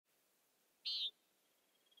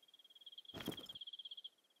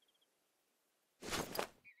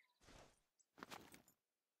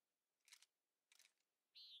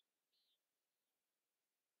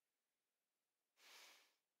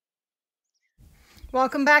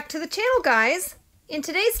Welcome back to the channel, guys. In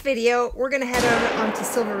today's video, we're going to head out onto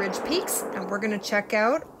Silver Ridge Peaks and we're going to check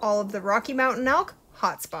out all of the Rocky Mountain Elk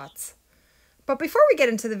hotspots. But before we get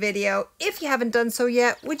into the video, if you haven't done so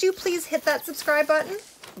yet, would you please hit that subscribe button,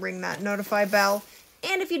 ring that notify bell,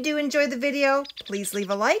 and if you do enjoy the video, please leave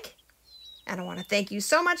a like. And I want to thank you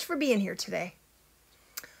so much for being here today.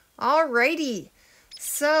 Alrighty,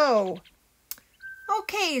 so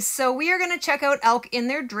we are going to check out elk in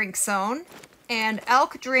their drink zone. And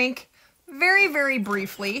elk drink very, very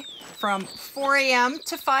briefly from 4 a.m.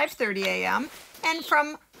 to 5:30 a.m. and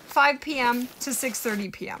from 5 p.m. to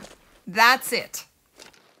 6:30 p.m. That's it.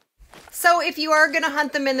 So if you are going to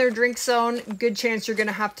hunt them in their drink zone, good chance you're going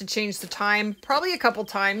to have to change the time, probably a couple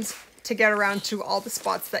times, to get around to all the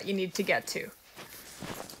spots that you need to get to.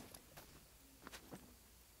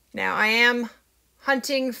 Now, I am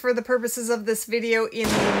hunting for the purposes of this video in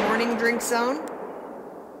the morning drink zone,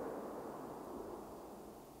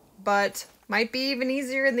 but might be even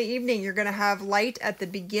easier in the evening. You're going to have light at the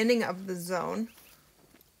beginning of the zone.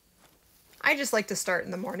 I just like to start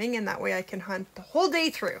in the morning, and that way I can hunt the whole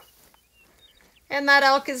day through. And that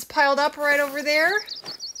elk is piled up right over there.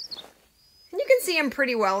 And you can see them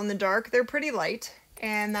pretty well in the dark. They're pretty light.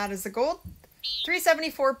 And that is the gold.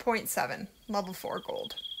 374.7, level 4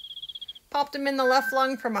 gold. Popped him in the left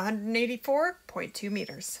lung from 184.2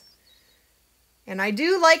 meters. And I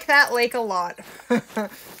do like that lake a lot.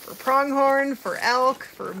 For pronghorn, for elk,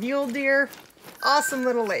 for mule deer. Awesome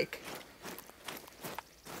little lake.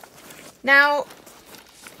 Now,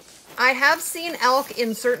 I have seen elk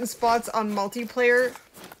in certain spots on multiplayer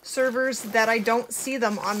servers that I don't see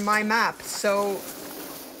them on my map. So,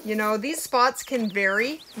 you know, these spots can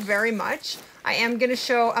vary very much. I am going to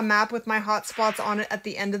show a map with my hotspots on it at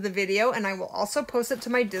the end of the video, and I will also post it to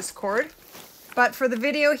my Discord. But for the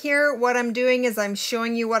video here, what I'm doing is I'm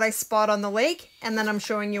showing you what I spot on the lake, and then I'm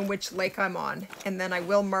showing you which lake I'm on. And then I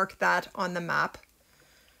will mark that on the map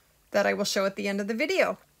that I will show at the end of the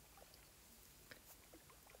video.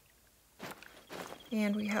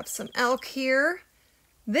 And we have some elk here.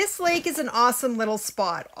 This lake is an awesome little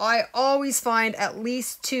spot. I always find at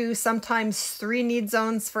least 2, sometimes 3 need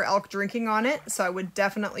zones for elk drinking on it, so I would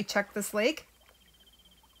definitely check this lake.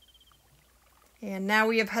 And now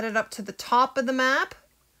we have headed up to the top of the map.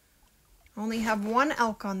 Only have 1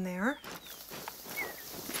 elk on there.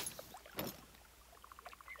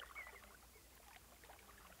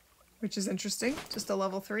 Which is interesting, just a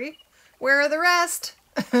level 3. Where are the rest?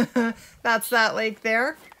 That's that lake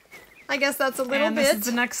there. I guess that's a little bit. This is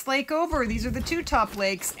the next lake over. These are the 2 top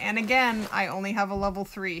lakes. And again, I only have a level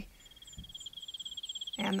 3.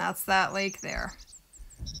 And that's that lake there.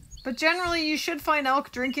 But generally, you should find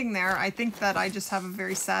elk drinking there. I think that I just have a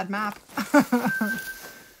very sad map.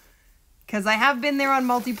 Because I have been there on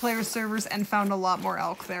multiplayer servers and found a lot more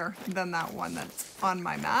elk there than that one that's on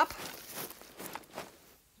my map.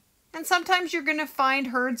 And sometimes you're going to find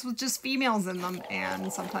herds with just females in them.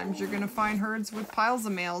 And sometimes you're going to find herds with piles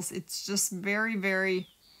of males. It's just very, very...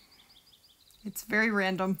 It's very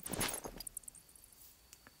random.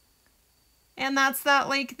 And that's that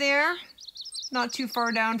lake there. Not too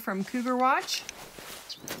far down from Cougar Watch.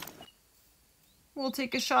 We'll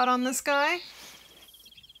take a shot on this guy.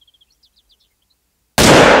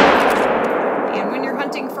 And when you're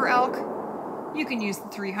hunting for elk, you can use the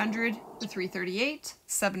 300, the 338,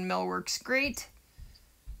 7mm works great.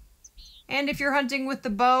 And if you're hunting with the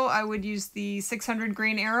bow, I would use the 600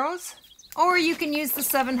 grain arrows. Or you can use the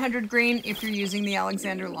 700 grain if you're using the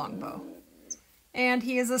Alexander longbow. And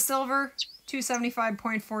he is a silver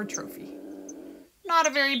 275.4 trophy. Not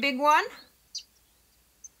a very big one,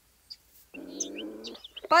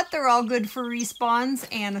 but they're all good for respawns,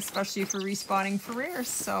 and especially for respawning for rares,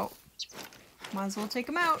 so might as well take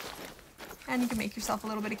them out, and you can make yourself a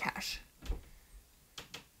little bit of cash.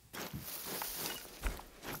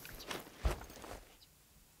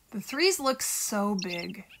 The 3s look so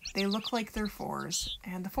big. They look like they're 4s,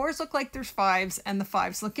 and the 4s look like they're 5s, and the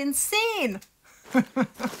 5s look insane!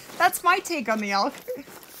 That's my take on the elk.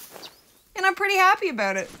 And I'm pretty happy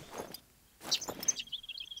about it.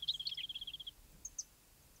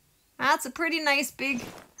 That's a pretty nice big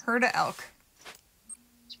herd of elk.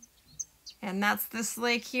 And that's this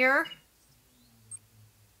lake here.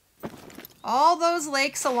 All those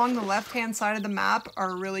lakes along the left-hand side of the map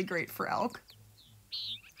are really great for elk.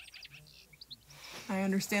 I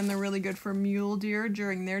understand they're really good for mule deer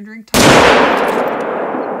during their drink time.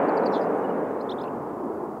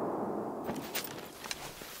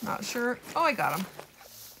 Not sure. Oh, I got him.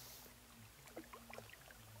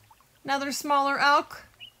 Another smaller elk.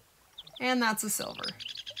 And that's a silver.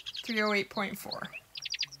 308.4.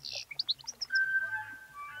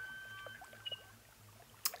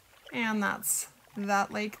 And that's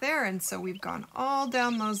that lake there. And so we've gone all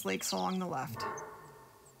down those lakes along the left.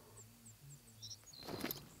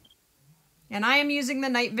 And I am using the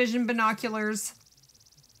night vision binoculars.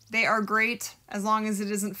 They are great as long as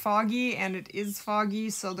it isn't foggy, and it is foggy,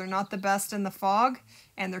 so they're not the best in the fog,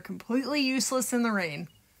 and they're completely useless in the rain.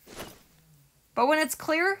 But when it's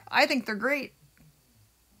clear, I think they're great.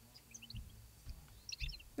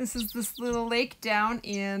 This is this little lake down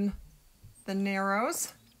in the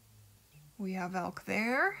Narrows. We have elk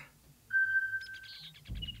there.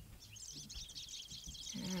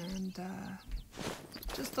 And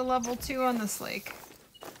just a level 2 on this lake.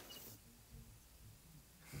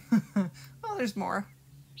 Oh, there's more.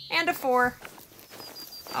 And a 4.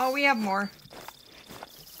 Oh, we have more.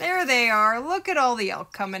 There they are. Look at all the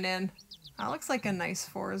elk coming in. That looks like a nice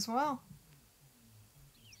 4 as well.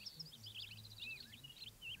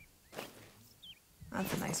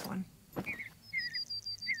 That's a nice one.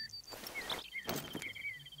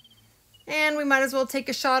 And we might as well take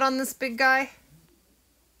a shot on this big guy.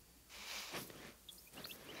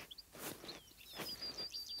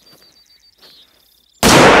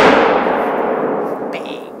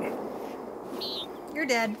 Bang. You're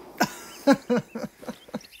dead.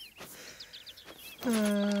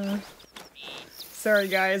 Sorry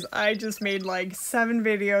guys, I just made like 7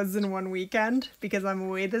 videos in one weekend because I'm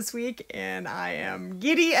away this week and I am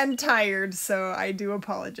giddy and tired, so I do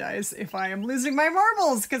apologize if I am losing my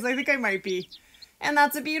marbles, because I think I might be. And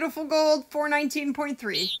that's a beautiful gold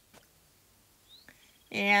 419.3.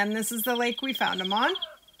 And this is the lake we found him on,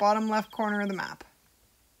 bottom left corner of the map.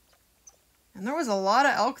 And there was a lot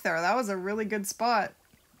of elk there. That was a really good spot.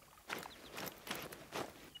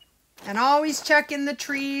 And always check in the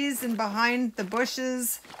trees and behind the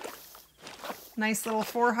bushes. Nice little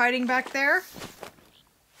 4 hiding back there.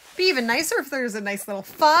 Be even nicer if there's a nice little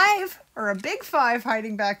 5 or a big 5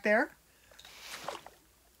 hiding back there.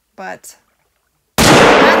 But that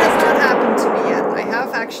has not happened to me yet. I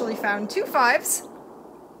have actually found 2 5s.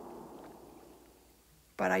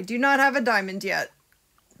 But I do not have a diamond yet.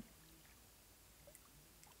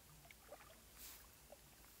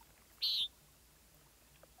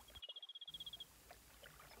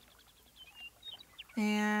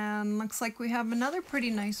 And looks like we have another pretty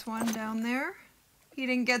nice one down there. He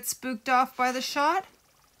didn't get spooked off by the shot,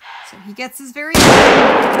 so he gets his very own.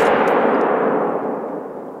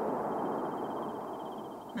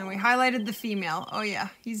 And we highlighted the female. Oh yeah,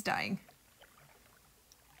 he's dying.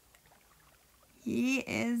 He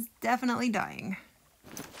is definitely dying.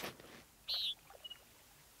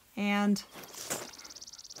 And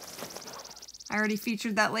I already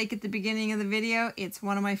featured that lake at the beginning of the video. It's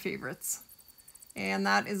one of my favorites. And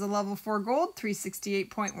that is a level 4 gold,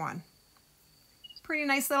 368.1. Pretty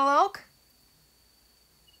nice little elk.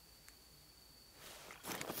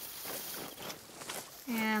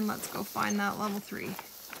 And let's go find that level 3.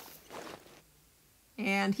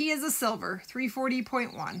 And he is a silver,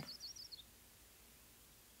 340.1.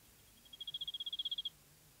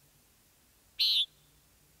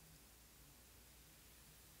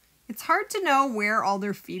 It's hard to know where all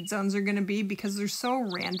their feed zones are going to be because they're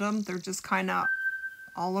so random. They're just kind of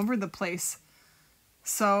all over the place.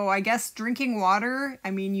 So I guess drinking water,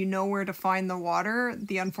 I mean, you know where to find the water.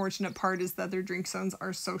 The unfortunate part is that their drink zones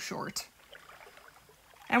are so short.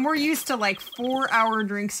 And we're used to like 4-hour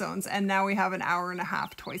drink zones, and now we have an hour and a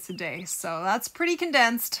half twice a day. So that's pretty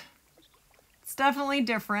condensed. It's definitely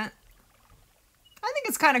different. I think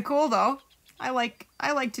it's kind of cool though. I like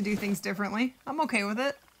to do things differently. I'm okay with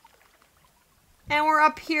it. And we're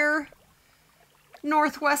up here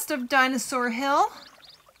northwest of Dinosaur Hill.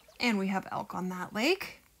 And we have elk on that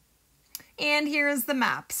lake. And here is the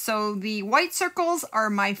map. So the white circles are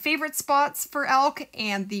my favorite spots for elk,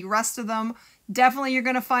 and the rest of them, definitely you're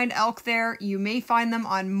going to find elk there. You may find them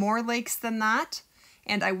on more lakes than that.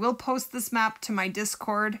 And I will post this map to my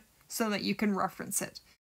Discord so that you can reference it.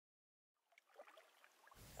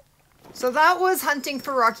 So that was hunting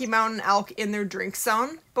for Rocky Mountain elk in their drink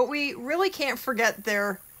zone, but we really can't forget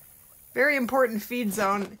their very important feed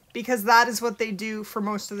zone, because that is what they do for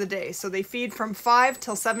most of the day. So they feed from 5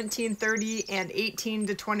 till 17:30 and 18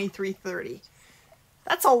 to 23:30.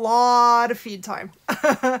 That's a lot of feed time.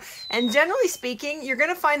 And generally speaking, you're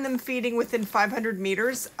going to find them feeding within 500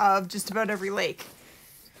 meters of just about every lake.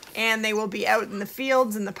 And they will be out in the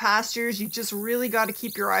fields and the pastures. You just really got to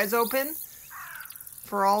keep your eyes open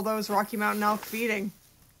for all those Rocky Mountain elk feeding.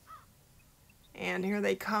 And here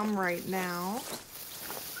they come right now.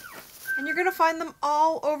 And you're going to find them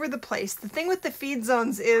all over the place. The thing with the feed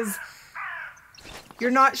zones is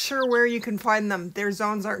you're not sure where you can find them. Their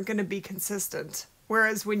zones aren't going to be consistent.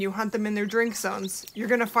 Whereas when you hunt them in their drink zones, you're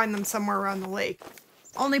going to find them somewhere around the lake.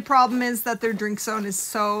 Only problem is that their drink zone is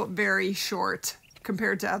so very short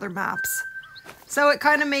compared to other maps. So it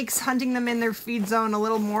kind of makes hunting them in their feed zone a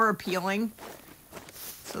little more appealing.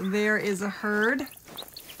 So there is a herd.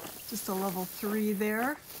 Just a level 3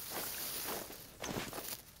 there.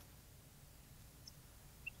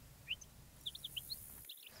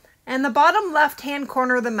 And the bottom left-hand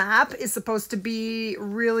corner of the map is supposed to be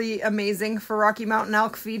really amazing for Rocky Mountain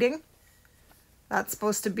elk feeding. That's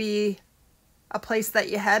supposed to be a place that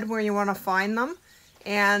you head where you want to find them.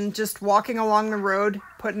 And just walking along the road,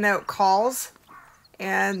 putting out calls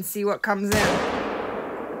and see what comes in.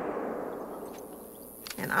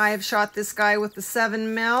 And I have shot this guy with the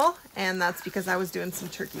 7mm, and that's because I was doing some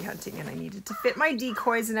turkey hunting and I needed to fit my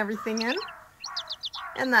decoys and everything in.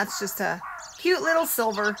 And that's just a cute little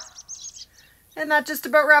silver. And that just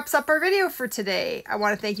about wraps up our video for today. I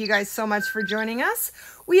want to thank you guys so much for joining us.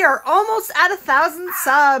 We are almost at 1,000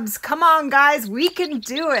 subs. Come on, guys, we can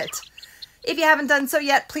do it. If you haven't done so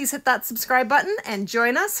yet, please hit that subscribe button and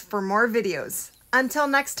join us for more videos. Until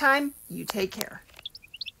next time, you take care.